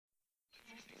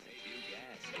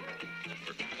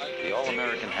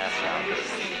All-American half pounder,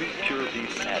 2 pure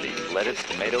beef patties, lettuce,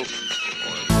 tomato.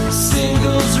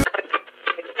 Singles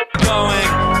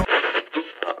going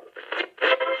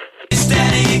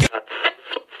steady.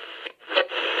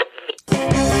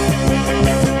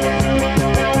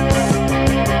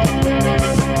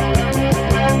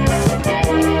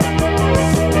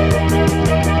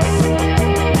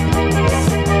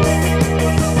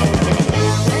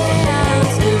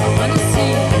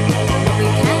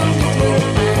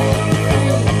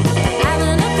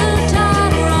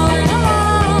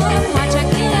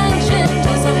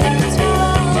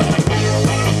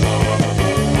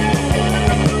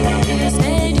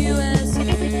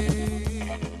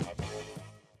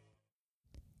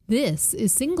 This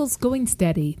is Singles Going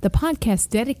Steady, the podcast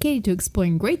dedicated to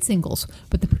exploring great singles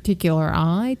with a particular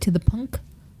eye to the punk,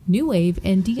 new wave,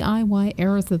 and DIY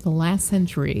eras of the last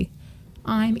century.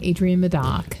 I'm Adrienne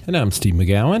Maddock. And I'm Steve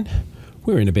McGowan.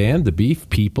 We're in a band, The Beef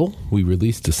People. We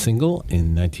released a single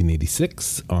in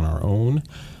 1986 on our own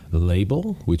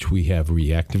label, which we have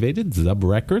reactivated, Zub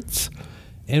Records.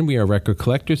 And we are record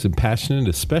collectors and passionate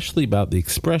especially about the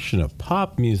expression of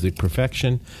pop music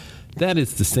perfection. That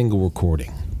is the single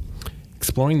recording.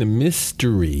 Exploring the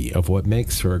mystery of what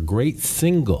makes for a great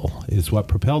single is what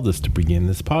propelled us to begin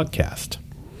this podcast.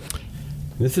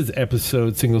 This is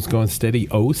episode Singles Going Steady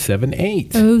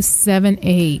 078.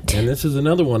 078. And this is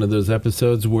another one of those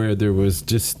episodes where there was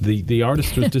just, the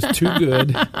artist was just too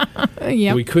good.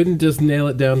 Yep. We couldn't just nail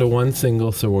it down to one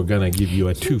single, so we're going to give you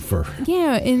a twofer.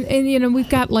 Yeah, and you know, we've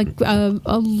got like a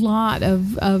lot of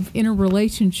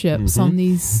interrelationships on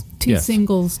these two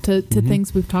singles to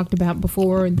things we've talked about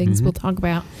before and things we'll talk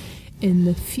about in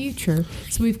the future.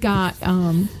 So we've got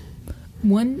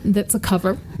one that's a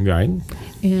cover. Right.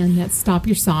 And that's Stop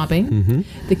Your Sobbing,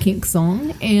 the Kinks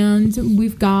song. And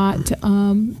we've got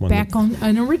back on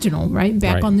an original, right?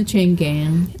 Back on the Chain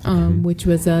Gang, which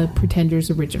was a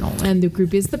Pretenders original. And the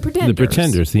group is the Pretenders. The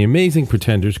Pretenders, the amazing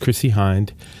Pretenders, Chrissie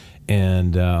Hynde,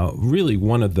 and really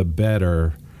one of the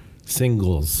better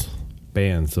singles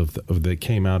bands that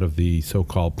came out of the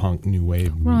so-called punk new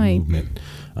wave movement.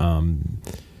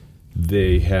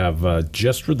 They have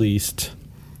just released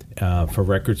for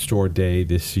Record Store Day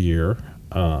this year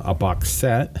a box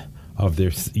set of their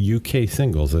UK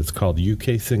singles. It's called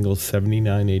UK Singles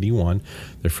 7981.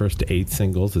 Their first 8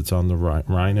 singles. It's on the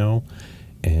Rhino,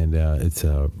 and it's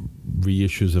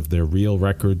reissues of their Real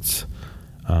Records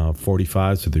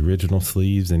 45s with the original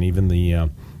sleeves, and even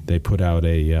they put out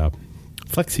a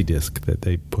flexi disc that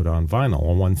they put on vinyl,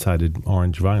 a one-sided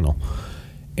orange vinyl,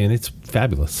 and it's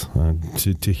fabulous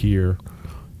to hear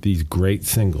these great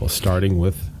singles, starting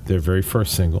with their very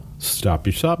first single, Stop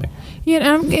Your Sobbing.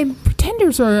 Yeah, and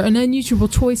Pretenders are an unusual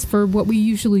choice for what we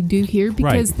usually do here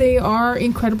because they are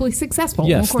incredibly successful.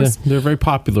 Yes, of course, they're a very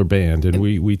popular band, and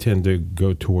we tend to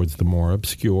go towards the more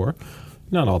obscure.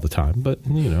 Not all the time, but,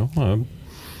 you know,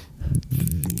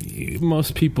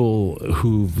 most people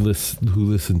who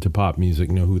listen to pop music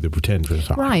know who the Pretenders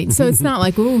are. Right. So it's not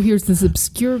like, oh, here's this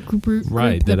obscure group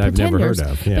right, that I've never heard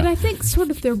of. Yeah. But I think sort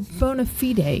of their bona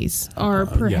fides are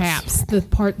perhaps the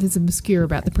part that's obscure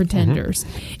about the Pretenders.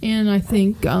 And I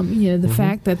think, the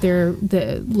fact that they're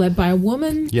led by a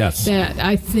woman, that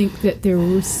I think that there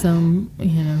was some,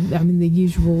 the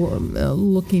usual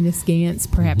looking askance,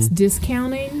 perhaps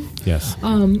discounting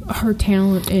her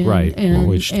talent and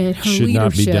her should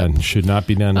leadership. Should not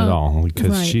be done at all,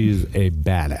 because she's a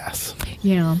badass.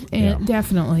 Yeah,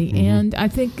 definitely. And I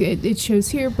think it shows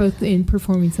here both in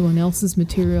performing someone else's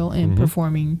material and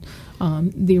performing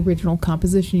the original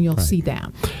composition. You'll see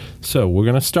that. So we're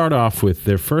going to start off with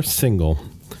their first single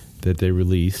that they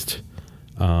released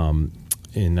in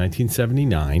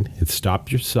 1979. It's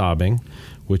Stop Your Sobbing,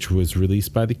 which was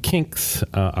released by the Kinks,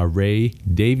 a Ray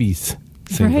Davies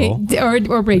single. Right,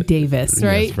 or Ray Davis,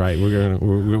 right? That's right.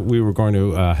 We were going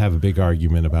to have a big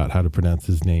argument about how to pronounce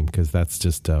his name, because that's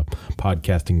just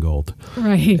podcasting gold.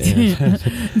 Right.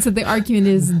 And so the argument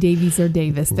is Davies or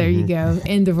Davis. There you go.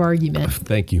 End of argument.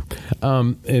 Thank you.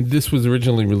 And this was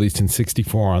originally released in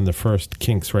 '64 on the first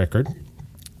Kinks record.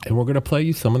 And we're going to play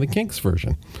you some of the Kinks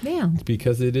version. Yeah.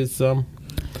 Because it is...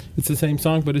 it's the same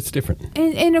song, but it's different.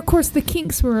 And of course, the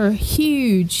Kinks were a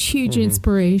huge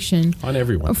inspiration on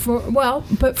everyone. For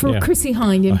Chrissie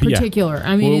Hynde in particular.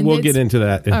 I mean, we'll get into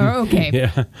that. Oh, okay.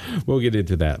 Yeah, we'll get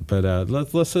into that. But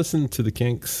let's listen to the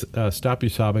Kinks' "Stop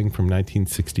Your Sobbing" from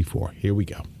 1964. Here we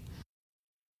go.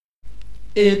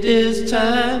 It is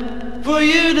time for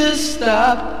you to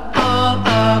stop all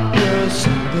of your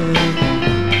sobbing.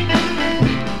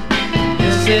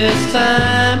 This is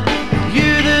time for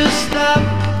you to stop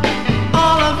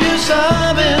all of your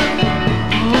sobbing.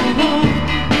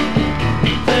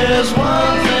 There's one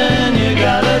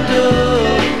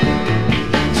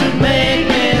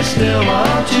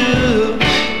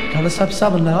stop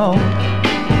sobbing now.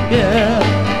 Yeah.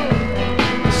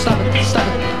 Stop it, stop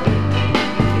it.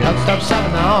 You gotta stop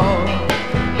sobbing now.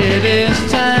 It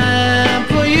is time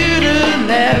for you to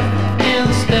laugh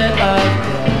instead of cry.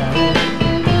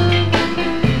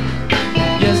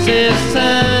 Yes, it's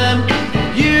time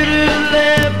for you to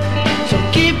laugh, so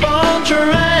keep on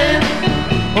trying.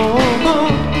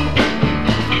 Oh,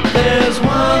 there's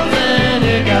one thing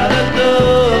you gotta do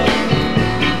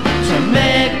to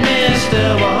make me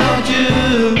still want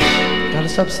you. Gotta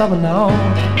stop sobbing now.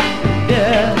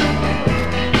 Yeah.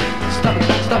 Stop it,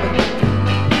 stop it.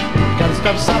 Gotta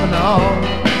stop sobbing now.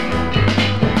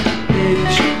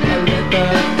 Did you let the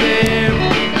tear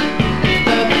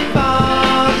that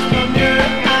falls from your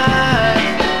eyes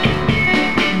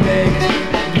makes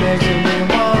me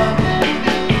want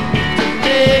to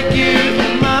take you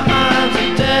in my arms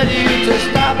and tell you to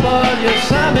stop all your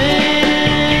sobbing.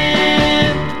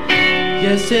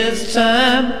 Yes, it's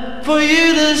time for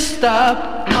you to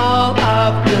stop all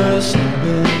of your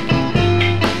sobbing.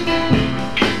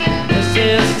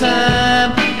 It's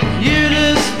time for you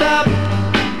to stop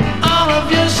all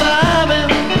of your sobbing.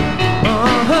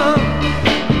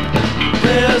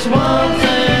 There's one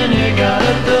thing you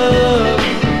gotta do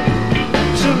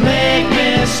to make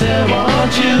me still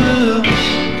want you.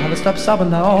 Gotta stop sobbing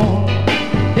now.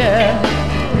 Yeah.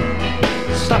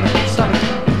 Stop it, stop it.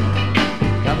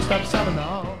 Gotta stop sobbing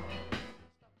now.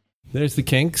 There's the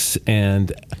Kinks.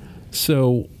 And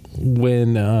so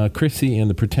when Chrissy and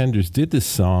the Pretenders did this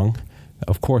song,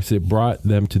 of course, it brought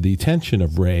them to the attention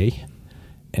of Ray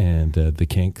and the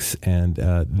Kinks, and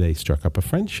they struck up a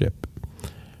friendship,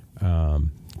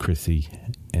 Chrissy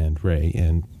and Ray,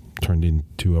 and turned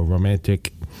into a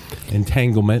romantic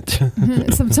entanglement.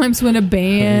 Sometimes when a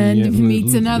band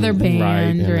meets another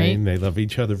band, right? They love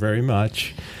each other very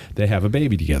much. They have a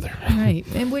baby together. Right,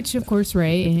 and which, of course,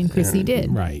 Ray and Chrissy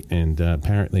did. Right, and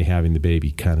apparently having the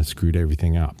baby kind of screwed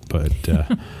everything up, but...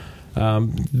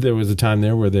 there was a time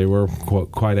there where they were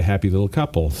quite a happy little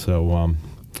couple. So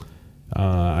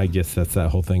I guess that's that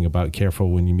whole thing about careful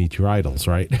when you meet your idols,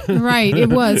 right? Right, it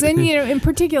was. And, and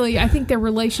particularly, I think their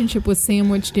relationship was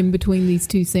sandwiched in between these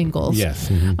two singles. Yes.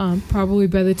 Mm-hmm. Probably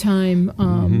by the time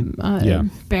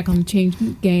Back on the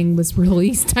Chain Gang was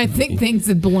released, I think things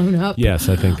had blown up. Yes,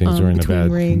 I think things were in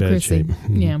a bad shape.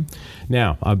 Mm-hmm. Yeah.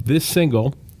 Now, this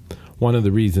single... One of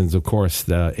the reasons, of course,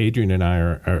 Adrian and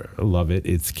I love it.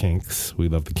 It's Kinks. We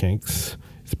love the Kinks.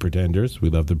 It's the Pretenders.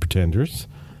 We love the Pretenders.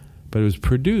 But it was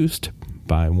produced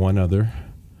by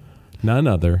none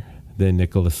other than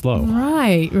Nicholas Lowe.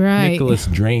 Right. Nicholas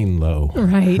Drain Lowe.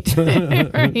 Right.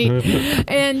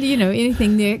 And,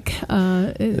 anything Nick,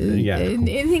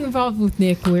 anything involved with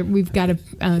Nick, we've got to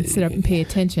sit up and pay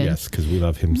attention. Yes, because we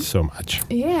love him so much.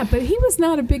 Yeah, but he was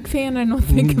not a big fan, I don't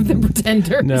think, of the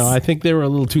Pretenders. No, I think they were a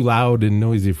little too loud and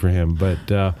noisy for him,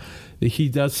 but... he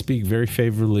does speak very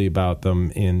favorably about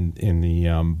them in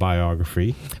the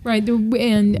biography. Right, you've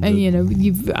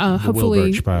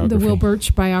hopefully the Will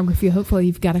Birch biography. Hopefully,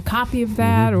 you've got a copy of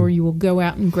that, or you will go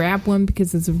out and grab one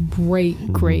because it's a great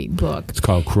book. It's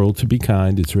called "Cruel to Be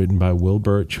Kind." It's written by Will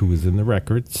Birch, who was in the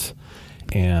Records.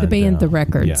 And, the band, The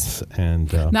Records. Yes,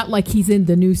 and not like he's in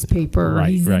the newspaper.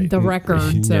 Right, he's in the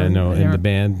Records. Yeah, no, and the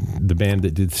band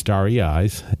that did Starry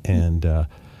Eyes, and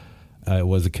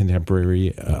was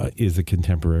is a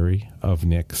contemporary of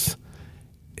Nick's.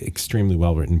 Extremely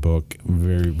well written book,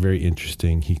 very very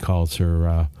interesting. He calls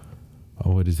her,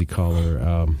 what does he call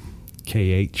her?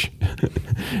 KH.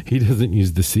 He doesn't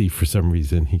use the C for some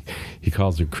reason. He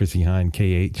calls her Chrissy Hine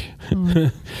KH.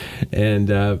 Oh.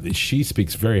 And she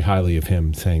speaks very highly of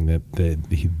him, saying that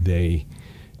they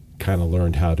kind of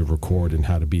learned how to record and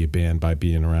how to be a band by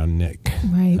being around Nick.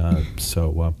 Right.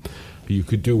 So you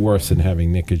could do worse than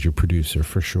having Nick as your producer,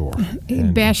 for sure.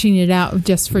 And bashing it out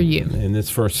just for you. And this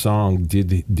first song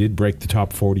did break the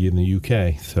top 40 in the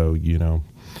UK. So,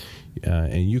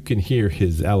 and you can hear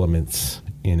his elements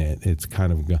in it. It's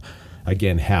kind of,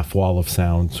 again, half wall of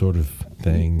sound sort of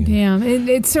thing. Yeah,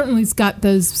 it certainly's got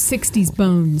those 60s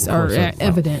bones are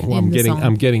evident in the song.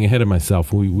 I'm getting ahead of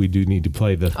myself. We do need to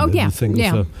play the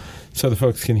single so the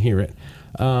folks can hear it.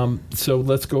 So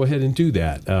let's go ahead and do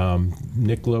that.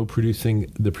 Nick Lowe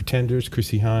producing The Pretenders,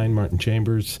 Chrissy Hine, Martin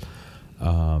Chambers,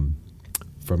 from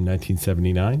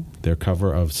 1979, their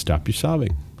cover of Stop Your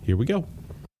Sobbing. Here we go.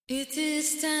 It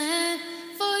is time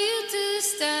for you to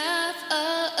stop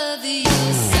all of your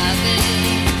sobbing.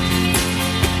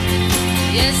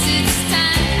 Yes, it's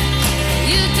time for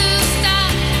you to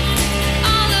stop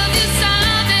all of your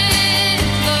sobbing.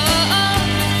 Oh,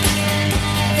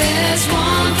 there's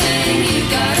one thing you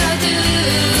gotta do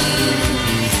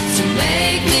to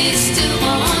make me still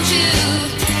want you.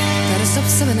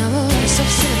 stop now. Gotta stop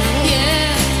now.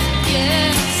 Yeah,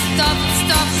 yeah. Stop,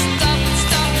 stop, stop,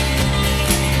 stop.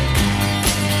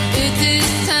 It is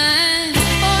time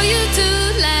for you to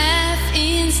laugh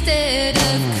instead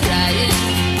of crying.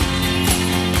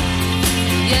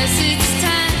 Yes, it's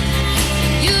time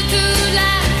for you to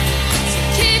laugh. So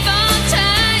keep on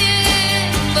trying.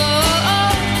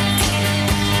 Oh,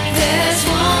 there's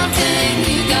one thing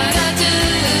you gotta do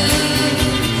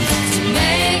to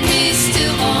make me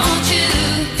still want you.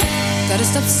 Gotta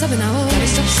stop now. Gotta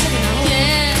stop now.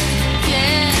 Yeah,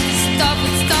 yeah. Stop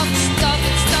it, stop, stop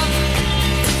it, stop.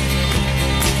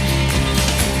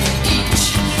 Each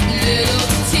little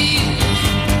tear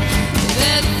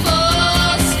that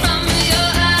falls from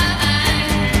your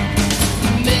eye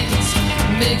makes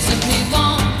me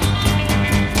want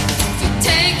to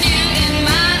take you in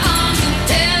my arms and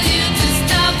tell you to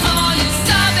stop all your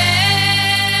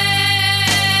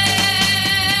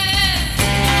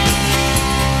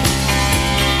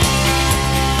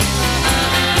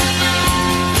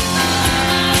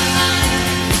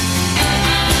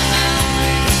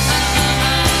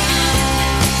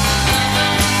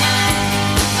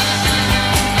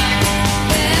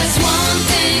There's one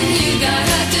thing you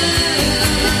gotta do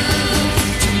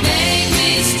to make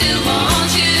me still want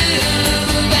you.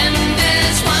 And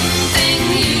there's one thing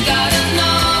you gotta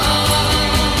know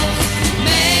to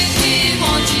make me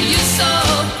want you so.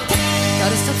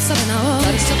 Gotta stop now.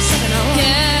 Gotta stop now.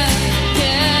 Yeah,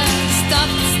 yeah. Stop,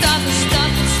 stop,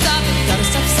 stop, stop. Gotta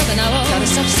stop now. Gotta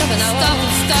stop now. Stop,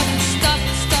 stop, stop,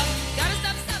 stop. Gotta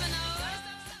stop now.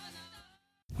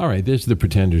 All right, there's the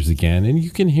Pretenders again, and you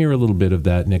can hear a little bit of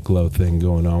that Nick Lowe thing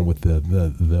going on with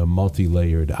the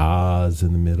multi-layered ahs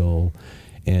in the middle,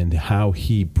 and how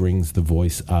he brings the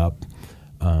voice up.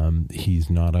 He's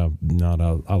not a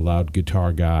loud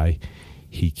guitar guy.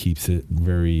 He keeps it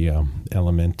very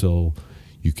elemental.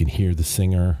 You can hear the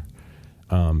singer.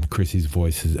 Chrissy's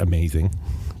voice is amazing,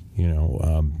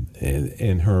 and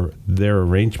their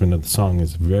arrangement of the song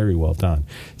is very well done.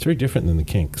 It's very different than the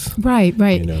Kinks. Right.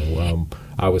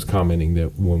 I was commenting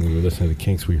that when we were listening to the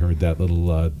Kinks, we heard that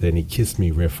little "Then He Kissed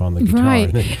Me" riff on the guitar.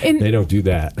 Right. And they don't do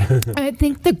that. I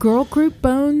think the girl group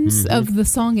bones of the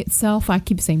song itself, I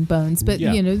keep saying bones, but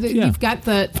Yeah. you've got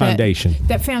that Foundation.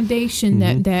 that foundation,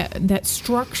 that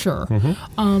structure,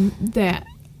 that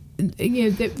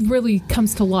that really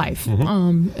comes to life in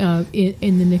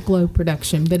the Nick Lowe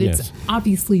production. But it's Yes.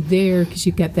 obviously there because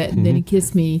you've got that "Then He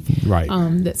Kissed Me," Right.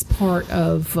 That's part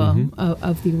of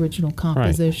the original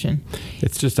composition.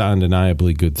 It's just an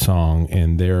undeniably good song,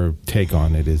 and their take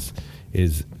on it is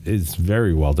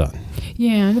very well done.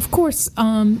 Yeah, and of course,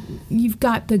 you've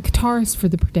got the guitarist for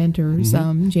the Pretenders,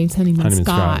 James Honeyman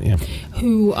Scott, yeah.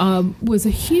 who was a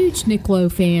huge Nick Lowe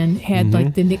fan, had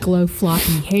like the Nick Lowe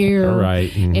floppy hair,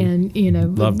 Right, and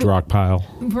Loved Rockpile.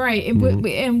 right,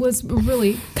 and was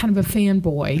really kind of a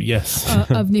fanboy, Yes.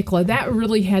 of Nick Lowe. That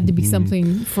really had to be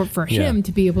something for him Yeah.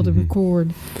 to be able to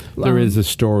record. There is a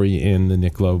story in the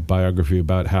Nick Lowe biography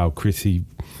about how Chrissy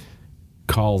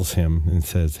calls him and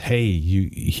says, "Hey,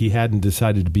 he hadn't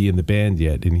decided to be in the band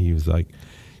yet," and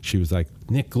she was like,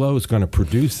 "Nick Lowe's going to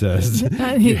produce us.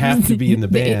 You have to be in the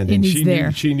band." And he's she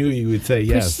there. She knew he would say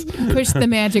yes. Push the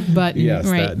magic button. Yes,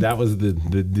 right. that was the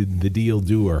deal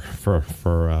doer for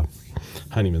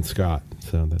Honeyman Scott.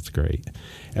 So that's great.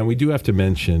 And we do have to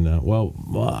mention. Well,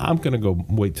 I'm going to go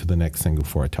wait till the next single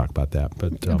before I talk about that.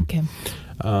 But Okay.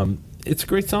 it's a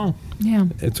great song. Yeah.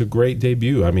 It's a great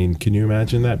debut. I mean, can you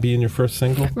imagine that being your first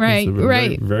single? Right, It's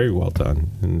right. Very, very well done.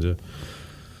 And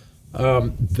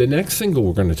the next single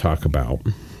we're going to talk about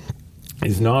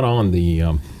is not on the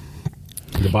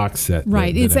box set.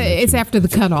 Right. that I It's mentioned. after the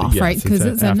cutoff, Yes, right? Because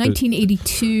it's a after-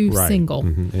 1982 Right. single.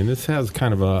 Mhm. And this has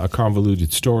kind of a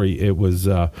convoluted story. It was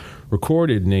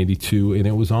recorded in 82, and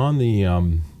it was on the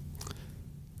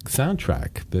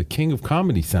soundtrack, the King of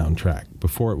Comedy soundtrack,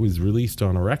 before it was released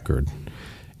on a record.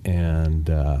 And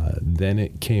then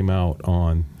it came out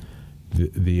on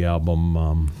the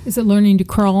album. Is it Learning to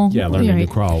Crawl? Yeah, Learning Right.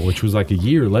 to Crawl, which was like a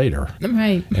year later.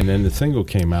 Right. And then the single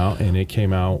came out, and it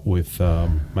came out with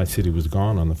My City Was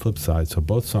Gone on the flip side. So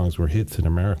both songs were hits in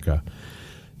America.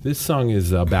 This song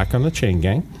is Back on the Chain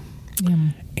Gang, Yeah.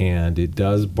 and it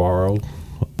does borrow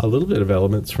a little bit of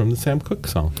elements from the Sam Cooke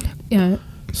song. Yeah.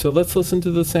 So let's listen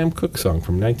to the Sam Cooke song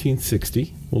from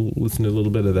 1960. We'll listen to a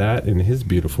little bit of that in his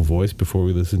beautiful voice before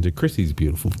we listen to Chrissy's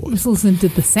beautiful voice. Let's listen to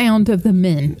the sound of the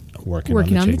men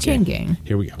Working on the chain gang.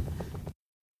 Here we go.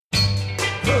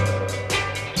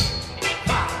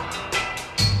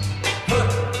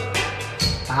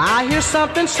 I hear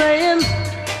something saying,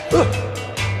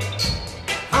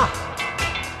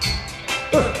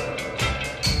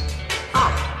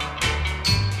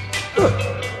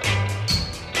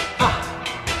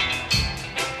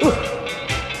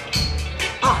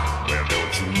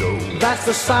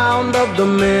 That's the sound of the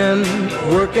men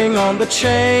working on the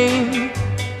chain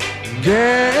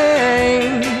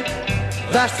gang.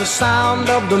 That's the sound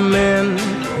of the men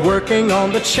working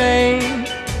on the chain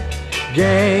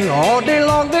gang. All day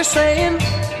long they're saying,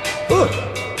 ah,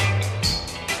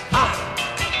 ah,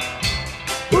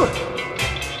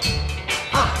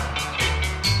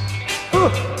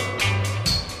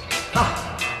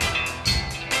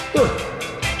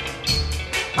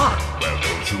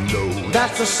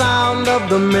 That's the sound of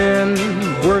the men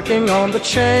working on the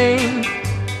chain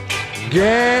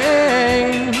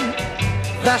gang.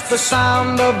 That's the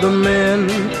sound of the men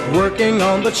working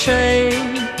on the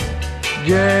chain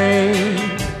gang.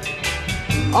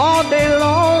 All day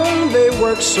long they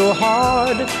work so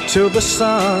hard till the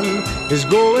sun is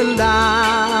going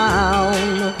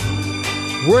down,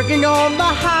 working on the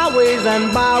highways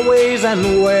and byways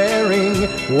and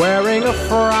wearing a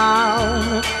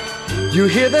frown. You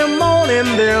hear them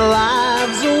moaning their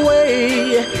lives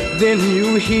away, then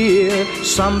you hear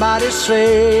somebody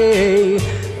say,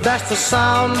 that's the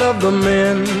sound of the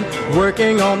men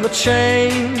working on the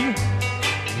chain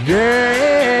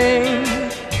gang.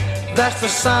 That's the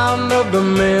sound of the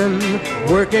men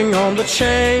working on the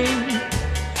chain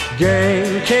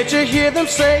gang. Can't you hear them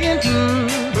saying,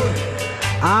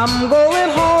 I'm going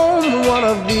home one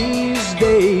of these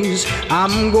days.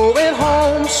 I'm going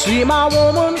home, see my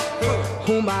woman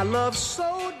whom I love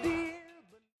so dear.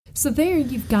 So there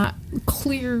you've got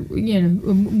clear,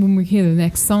 when we hear the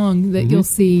next song, that you'll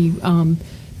see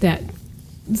that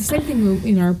the same thing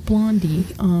in our Blondie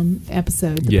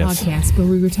episode, the podcast, where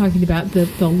we were talking about the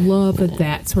love of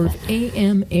that sort of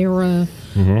AM era.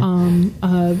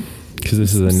 Because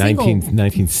this is a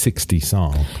 1960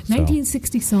 song.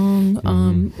 1960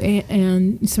 song,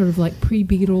 and sort of like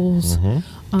pre-Beatles.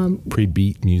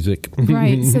 Pre-beat music.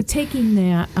 Right. So taking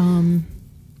that,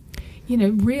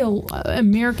 real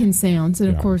American sounds,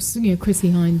 and of course,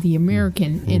 Chrissie Hynde, the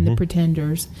American in the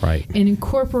Pretenders, right, and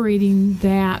incorporating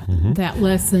that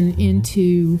lesson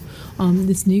into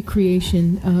this new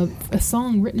creation of a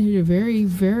song written at a very,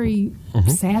 very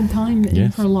sad time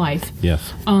in her life.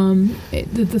 Yes.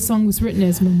 The song was written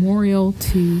as a memorial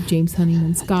to James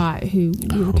Honeyman Scott, who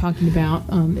we were talking about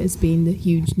as being the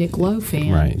huge Nick Lowe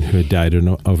fan, right? Who had died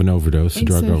of an overdose, a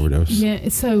drug overdose. Yeah.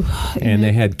 So, and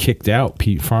they had kicked out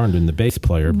Pete Farndon, the bass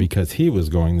player, because he was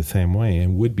going the same way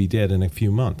and would be dead in a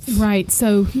few months. Right.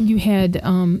 So you had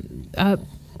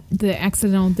the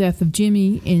accidental death of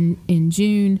Jimmy in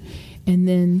June. And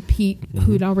then Pete,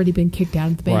 who had already been kicked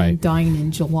out of the band, dying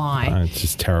in July. It's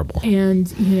just terrible. And,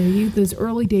 those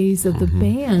early days of the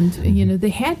band, they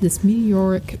had this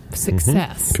meteoric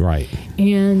success. Right.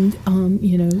 And,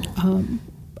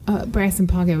 Brass and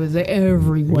Pocket was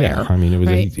everywhere. Yeah, I mean, it was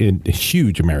a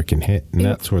huge American hit, and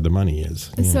that's where the money is.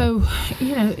 So,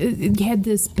 it had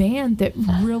this band that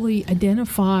really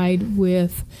identified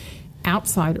with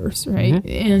outsiders, right?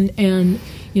 And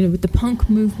with the punk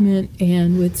movement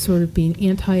and with sort of being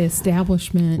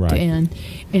anti-establishment, right.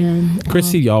 and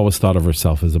Chrissie always thought of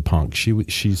herself as a punk.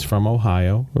 She's from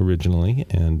Ohio originally,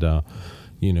 and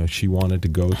she wanted to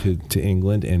go to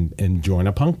England and join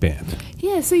a punk band.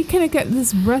 Yeah, so you kind of got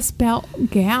this Rust Belt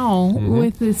gal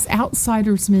with this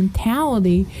outsider's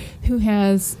mentality who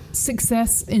has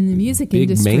success in the music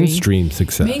industry. Mainstream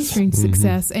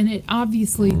success. And it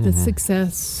obviously the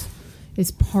success is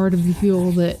part of the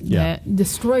fuel that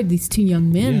destroyed these two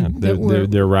young men. Yeah,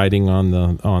 they're riding on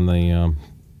the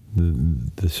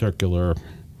circular.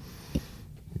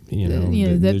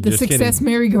 The success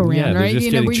merry-go-round, right? They're just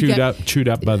getting chewed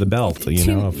up by the belt.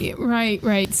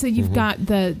 Right. So you've got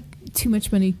the too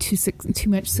much money, too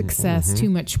much success, too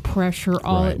much pressure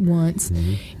all at once,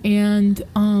 and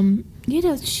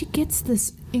she gets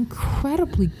this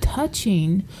incredibly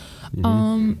touching.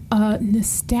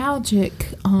 Nostalgic,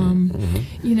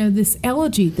 this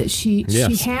elegy that she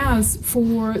has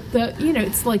for the,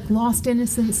 it's like lost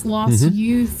innocence, lost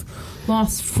youth,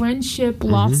 lost friendship,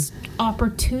 lost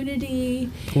opportunity.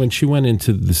 When she went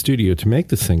into the studio to make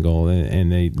the single,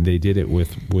 and they did it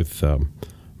with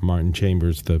Martin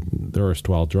Chambers, the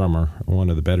erstwhile drummer,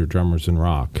 one of the better drummers in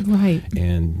rock. Right.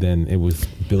 And then it was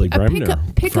Billy Bremner.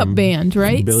 Pickup band,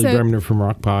 right? Billy Bremner from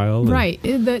Rockpile. Right.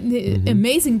 The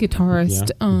amazing guitarist.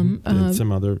 And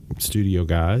some other studio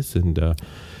guys.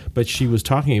 But she was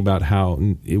talking about how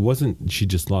it wasn't she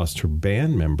just lost her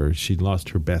band members, she lost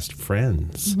her best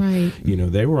friends. Right.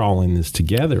 They were all in this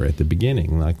together at the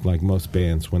beginning. Like most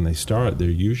bands, when they start, they're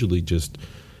usually just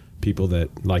people that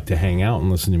like to hang out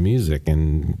and listen to music,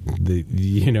 and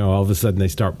all of a sudden they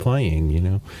start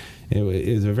playing. It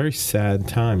was a very sad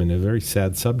time and a very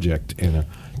sad subject, and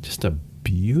just a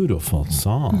beautiful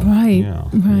song. Right, Yeah,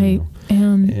 right.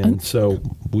 And so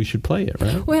we should play it,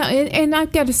 right? Well, and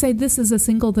I've got to say, this is a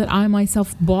single that I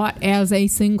myself bought as a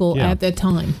single at the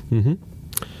time.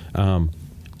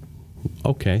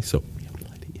 Okay, so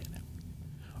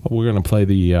we're going to play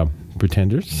the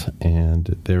Pretenders and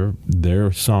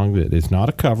their song that is not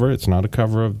a cover. It's not a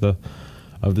cover of the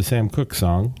Sam Cooke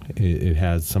song. It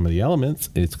has some of the elements.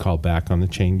 It's called Back on the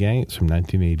Chain Gang. It's from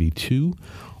 1982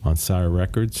 on Sire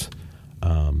Records.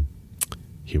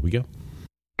 Here we go.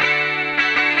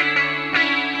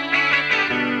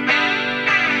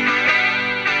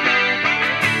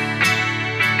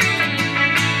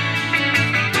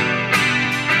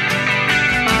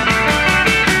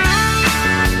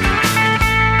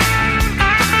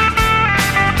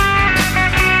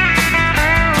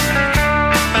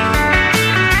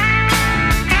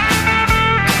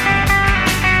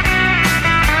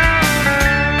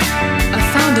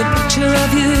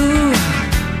 Of you,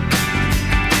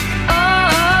 oh,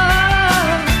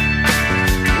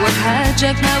 what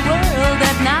hijacked my world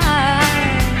that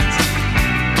night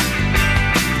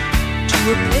to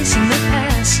a place in the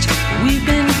past we've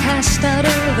been cast out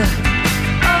of.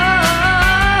 Oh,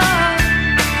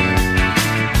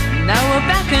 now we're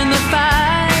back in the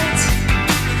fight,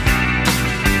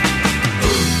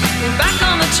 we're back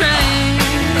on the train.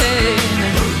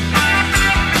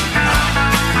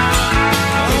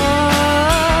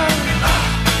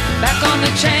 On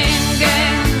the chain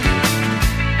gang,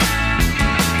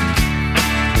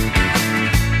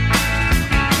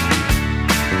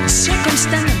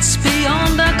 circumstance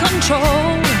beyond our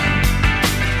control.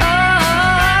 Oh,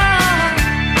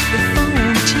 the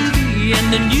phone, TV, and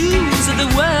the news of the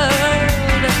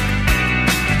world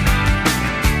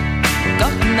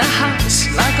got in the house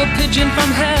like a pigeon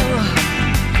from hell.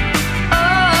 Oh,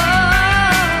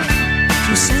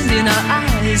 through sand in our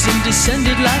eyes and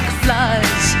descended like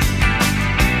flies.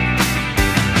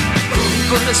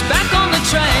 Put us back on the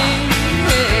train.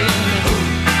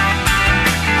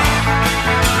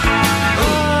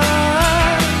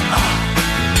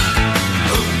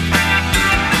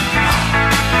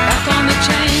 Back on the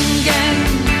chain gang.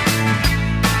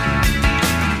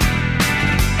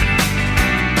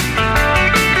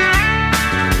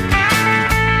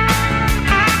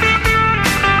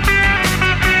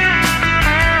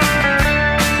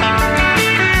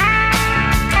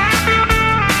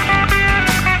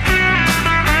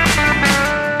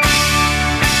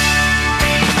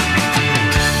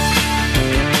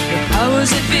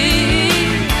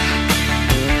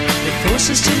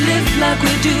 Us to live like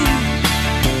we do,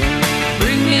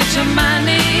 bring me to my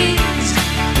knees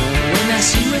when I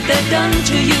see what they've done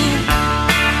to you.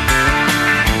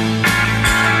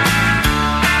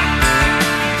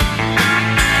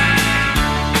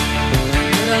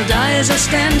 But I'll die as I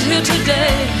stand here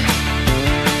today,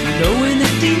 knowing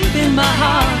that deep in my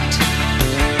heart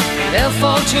they'll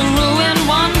fall to ruin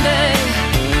one day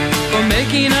for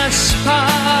making us part.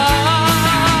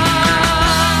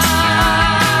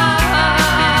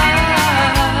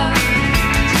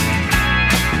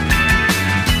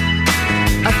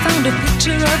 I found a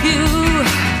picture of you.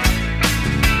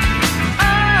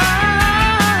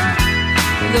 Ah,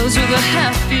 those were the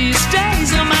happiest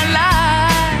days of my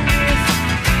life.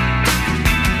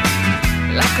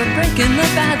 Like a break in the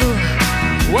battle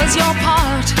was your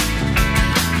part.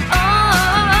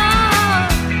 Ah,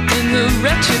 in the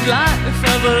wretched life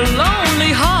of a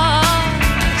lonely heart.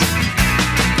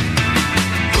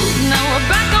 Now we're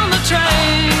back on the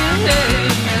train.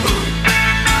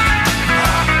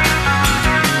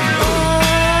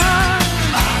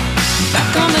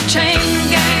 Back on the chain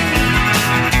gang.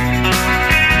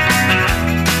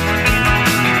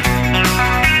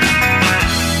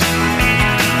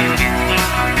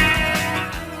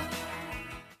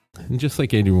 And just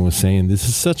like Adrian was saying, this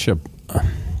is such a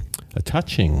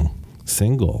touching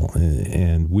single,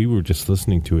 and we were just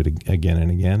listening to it again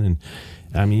and again, and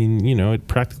I mean, you know, it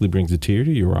practically brings a tear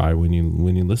to your eye when you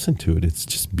listen to it. It's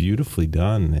just beautifully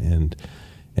done, and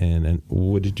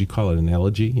what did you call it? An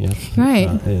elegy, yeah, right?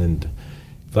 And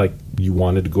like you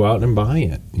wanted to go out and buy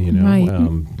it, you know, right.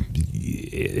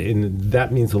 And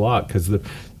that means a lot because the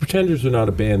Pretenders were not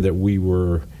a band that we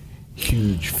were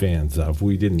huge fans of.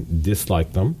 We didn't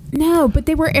dislike them. No, but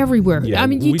they were everywhere. Yeah, I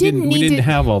mean, we didn't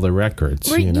have all the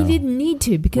records. Right, you know? You didn't need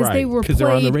to because they were played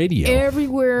they're on the radio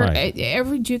everywhere, right.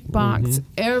 Every jukebox,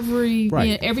 every right.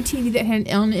 you know, every TV that had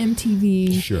on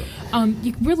MTV. Sure.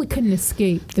 You really couldn't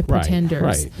escape the Pretenders.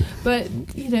 Right. But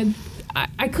you know,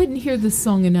 I couldn't hear this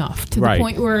song enough to Right. the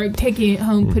point where taking it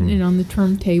home, putting it on the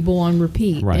turntable on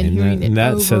repeat, Right, and hearing and it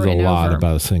that over says a and lot over.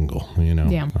 about a single.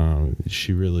 Yeah.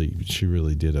 She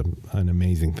really did an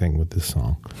amazing thing with this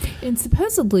song. And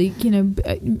supposedly,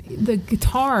 the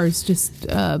guitar is just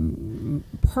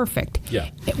perfect. Yeah.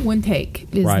 At one take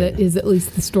is Right. is at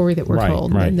least the story that we're Right,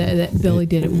 told, right. and that Billy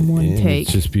did it in one And take.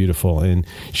 It's just beautiful. And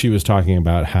she was talking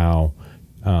about how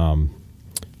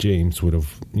James would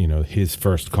have, his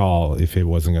first call, if it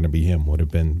wasn't going to be him, would have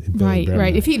been Billy Right, Bremner.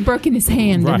 right. If he'd broken his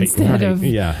hand Right, instead of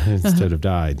instead of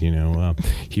died,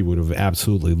 he would have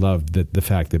absolutely loved the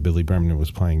fact that Billy Bremner was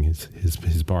playing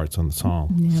his parts on the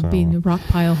song. So, being the rock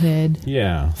pile head.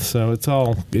 yeah, so it's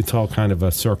all kind of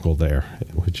a circle there,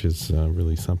 which is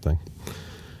really something.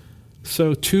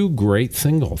 So 2 great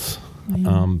singles,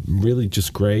 really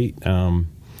just great.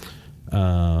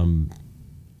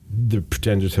 The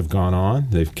Pretenders have gone on.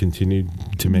 They've continued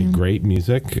to make great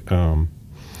music.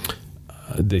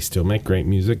 They still make great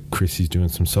music. Chrissy's doing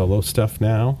some solo stuff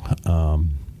now.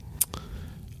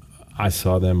 I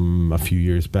saw them a few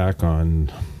years back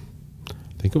on, I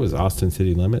think it was Austin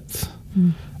City Limits.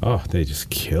 Oh, they just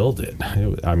killed it.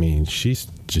 I mean, she's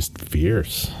just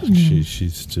fierce.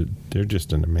 They're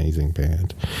just an amazing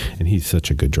band, and he's such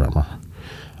a good drummer.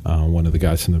 One of the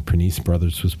guys from the Pernice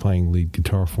Brothers was playing lead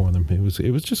guitar for them. It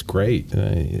was just great.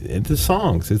 The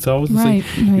songs, it's always the Right,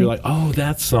 same. right. You're like, oh,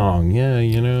 that song, yeah,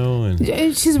 And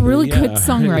She's a really good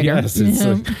songwriter. Yes, it's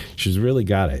like, she's really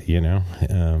got it.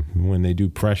 When they do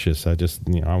Precious, I just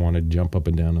I want to jump up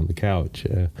and down on the couch.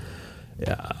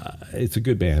 It's a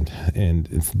good band, and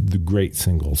it's the great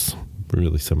singles.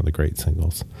 Really, some of the great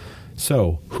singles.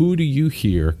 So, who do you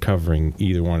hear covering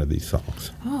either one of these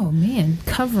songs? Oh man,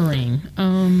 covering.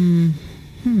 I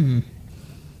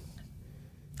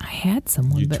had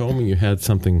someone. You told me you had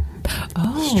something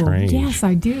strange. Yes,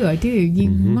 I do. You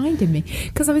reminded me,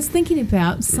 because I was thinking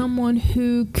about someone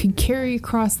who could carry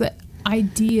across the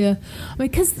idea. I mean,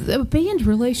 because the band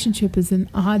relationship is an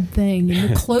odd thing,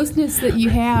 and the closeness that you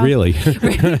have. Really?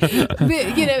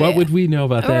 But, What would we know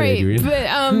about that, right, Adrian?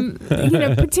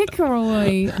 but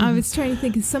particularly, I was trying to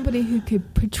think of somebody who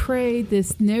could portray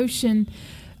this notion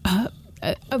of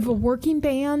a working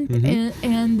band,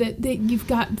 and that you've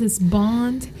got this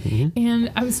bond.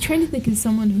 And I was trying to think of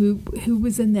someone who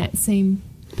was in that same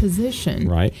position,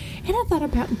 Right. And I thought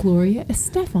about Gloria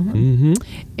Estefan,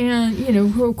 and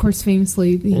who, of course,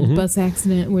 famously the bus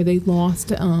accident where they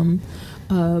lost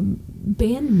band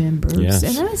members. Yes.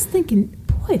 And I was thinking,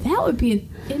 boy, that would be an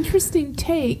interesting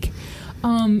take.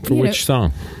 For which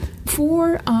song?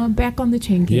 For Back on the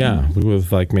Chain Gang. Yeah,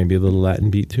 with like maybe a little Latin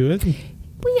beat to it.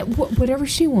 Well, yeah, whatever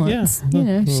she wants.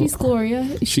 Yeah. She's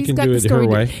Gloria. She's can got do the it her story.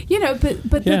 way.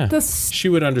 But Yeah, the she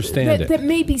would understand it. that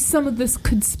maybe some of this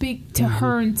could speak to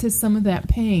her and to some of that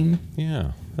pain.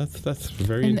 Yeah, that's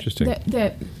very And interesting.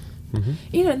 That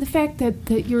and the fact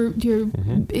that you're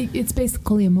it's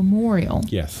basically a memorial.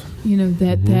 Yes.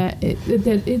 That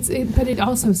but it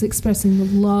also is expressing the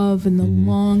love and the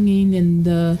longing and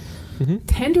the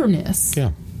tenderness.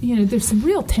 Yeah. There's some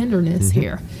real tenderness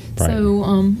here. Right.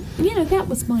 So, that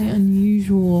was my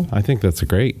unusual. I think that's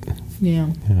great. Yeah.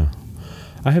 Yeah.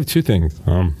 I have 2 things.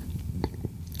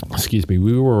 Excuse me.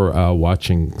 We were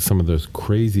watching some of those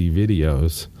crazy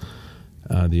videos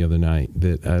the other night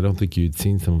that I don't think you'd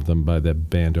seen some of them by that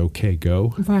band OK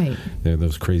Go. Right. They're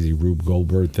those crazy Rube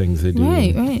Goldberg things they do.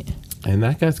 Right. And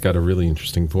that guy's got a really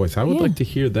interesting voice. I would Yeah. like to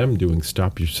hear them doing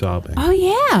Stop Your Sobbing. Oh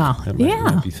yeah. That Yeah.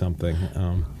 might be something.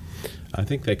 I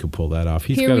think they could pull that off.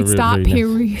 He's Here got we a really stop. very Here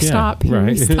nice- we stop. Here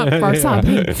we stop. Our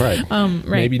sobbing. Right. Right.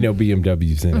 Maybe no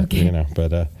BMWs in Okay. it,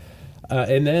 but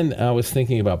and then I was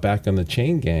thinking about Back on the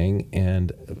Chain Gang,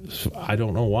 and I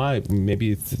don't know why.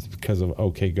 Maybe it's because of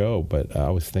OK Go, but I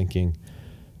was thinking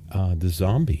the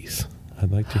Zombies.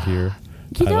 I'd like to hear.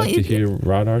 I'd like to hear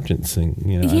Rod Argent sing. I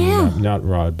mean, not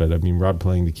Rod, but I mean Rod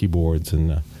playing the keyboards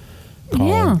and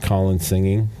Colin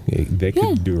singing. They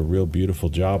could do a real beautiful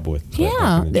job with. Back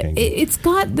on the Chain Gang. It's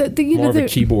got the More of a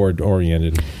keyboard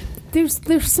oriented. There's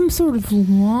some sort of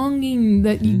longing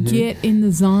that you get in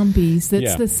the Zombies.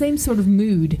 That's the same sort of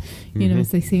mood,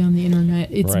 as they say on the internet.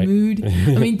 It's Right. mood.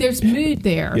 I mean, there's mood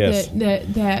there Yes.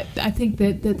 that I think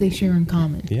that they share in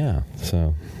common. Yeah.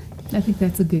 So. I think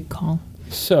that's a good call.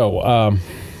 So,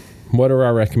 what are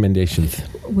our recommendations?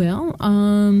 Well,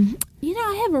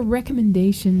 I have a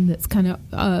recommendation that's kind of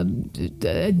a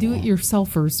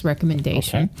do-it-yourselfer's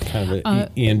recommendation. Okay. Kind of an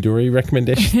Ian Dury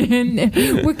recommendation.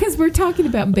 Because we're talking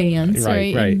about bands,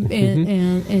 right? Right.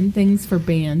 And things for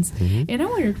bands. And I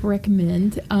wanted to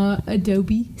recommend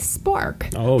Adobe Spark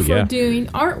for doing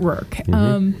artwork.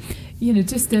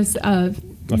 Just as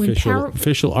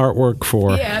official artwork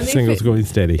for Singles Going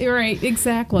Steady. Right,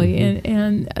 exactly.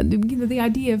 And the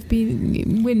idea of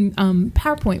being when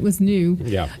PowerPoint was new.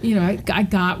 Yeah. I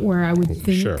got where I would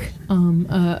think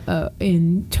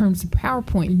in terms of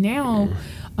PowerPoint now.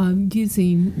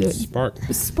 Using the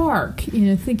Spark,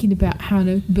 thinking about how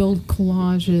to build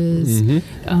collages,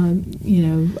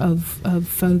 of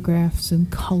photographs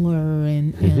and color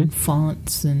and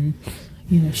fonts and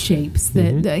shapes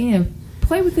that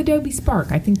play with Adobe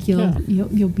Spark. I think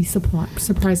you'll be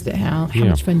surprised at how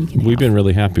much fun you can have. We've been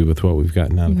really happy with what we've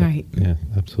gotten out of it. Yeah,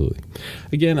 absolutely.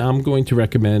 Again, I'm going to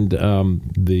recommend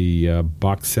the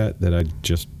box set that I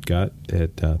just got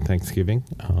at Thanksgiving.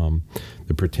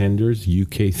 The Pretenders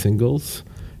UK Singles,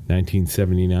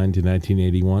 1979 to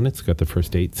 1981. It's got the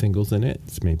first 8 singles in it.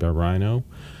 It's made by Rhino.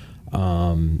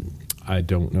 I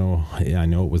don't know. I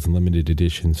know it was a limited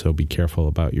edition, so be careful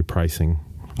about your pricing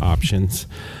options.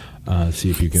 See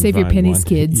if you can save find your pennies, one.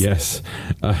 kids. Yes.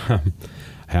 I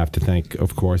have to thank,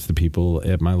 of course, the people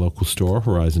at my local store,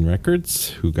 Horizon Records,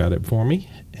 who got it for me,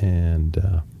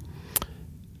 and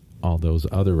all those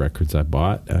other records I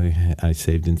bought. I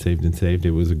saved and saved and saved.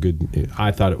 It was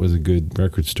I thought it was a good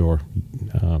record store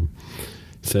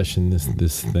session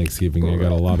this Thanksgiving. I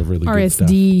got a lot of really good stuff.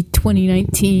 RSD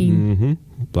 2019.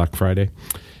 Black Friday.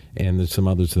 And there's some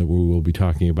others that we will be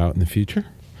talking about in the future.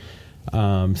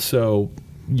 So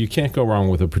you can't go wrong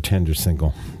with a Pretender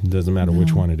single. It doesn't matter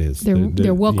which one it is.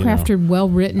 They're well crafted, well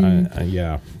written.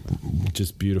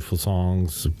 Just beautiful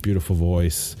songs, beautiful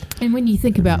voice. And when you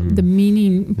think about the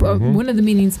meaning, one of the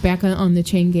meanings back on the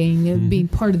Chain Gang being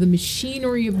part of the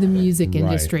machinery of the music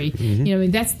industry.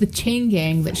 That's the Chain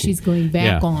Gang that she's going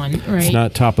back on. Right? It's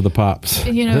not Top of the Pops.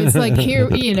 It's like here.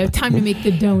 Time to make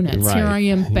the donuts. Right. Here I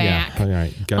am back.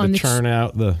 Got to churn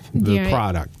out the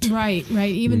product. Right.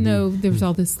 Even though there's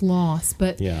all this loss,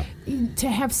 but to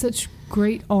have such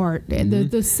great art, and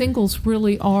the singles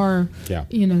really are,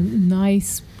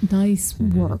 nice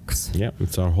works. Yep,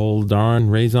 it's our whole darn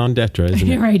raison d'etre, isn't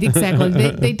it? Right, exactly.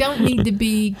 They don't need to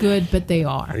be good, but they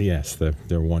are. Yes,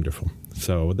 they're wonderful.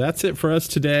 So that's it for us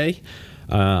today.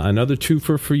 Another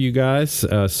twofer for you guys.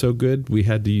 So good. We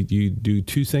had to do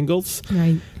 2 singles.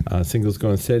 Right. Singles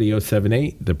Going Steady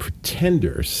 078. The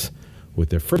Pretenders with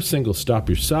their first single, Stop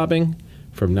Your Sobbing,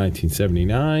 from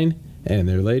 1979. And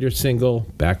their later single,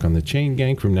 Back on the Chain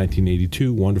Gang, from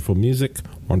 1982. Wonderful music,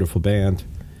 wonderful band.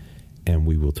 And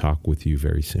we will talk with you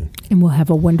very soon. And we'll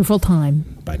have a wonderful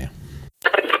time. Bye now.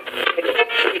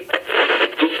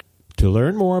 To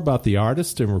learn more about the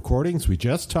artists and recordings we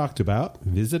just talked about,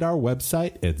 visit our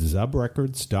website at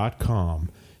zubrecords.com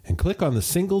and click on the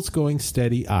Singles Going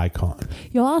Steady icon.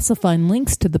 You'll also find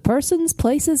links to the persons,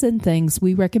 places, and things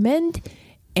we recommend,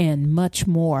 and much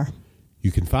more.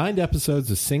 You can find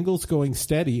episodes of Singles Going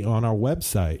Steady on our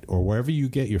website or wherever you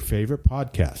get your favorite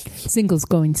podcasts. Singles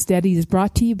Going Steady is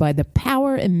brought to you by the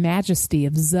power and majesty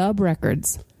of Zub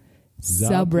Records.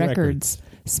 Zub Records.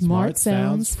 Smart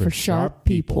sounds for sharp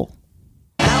people.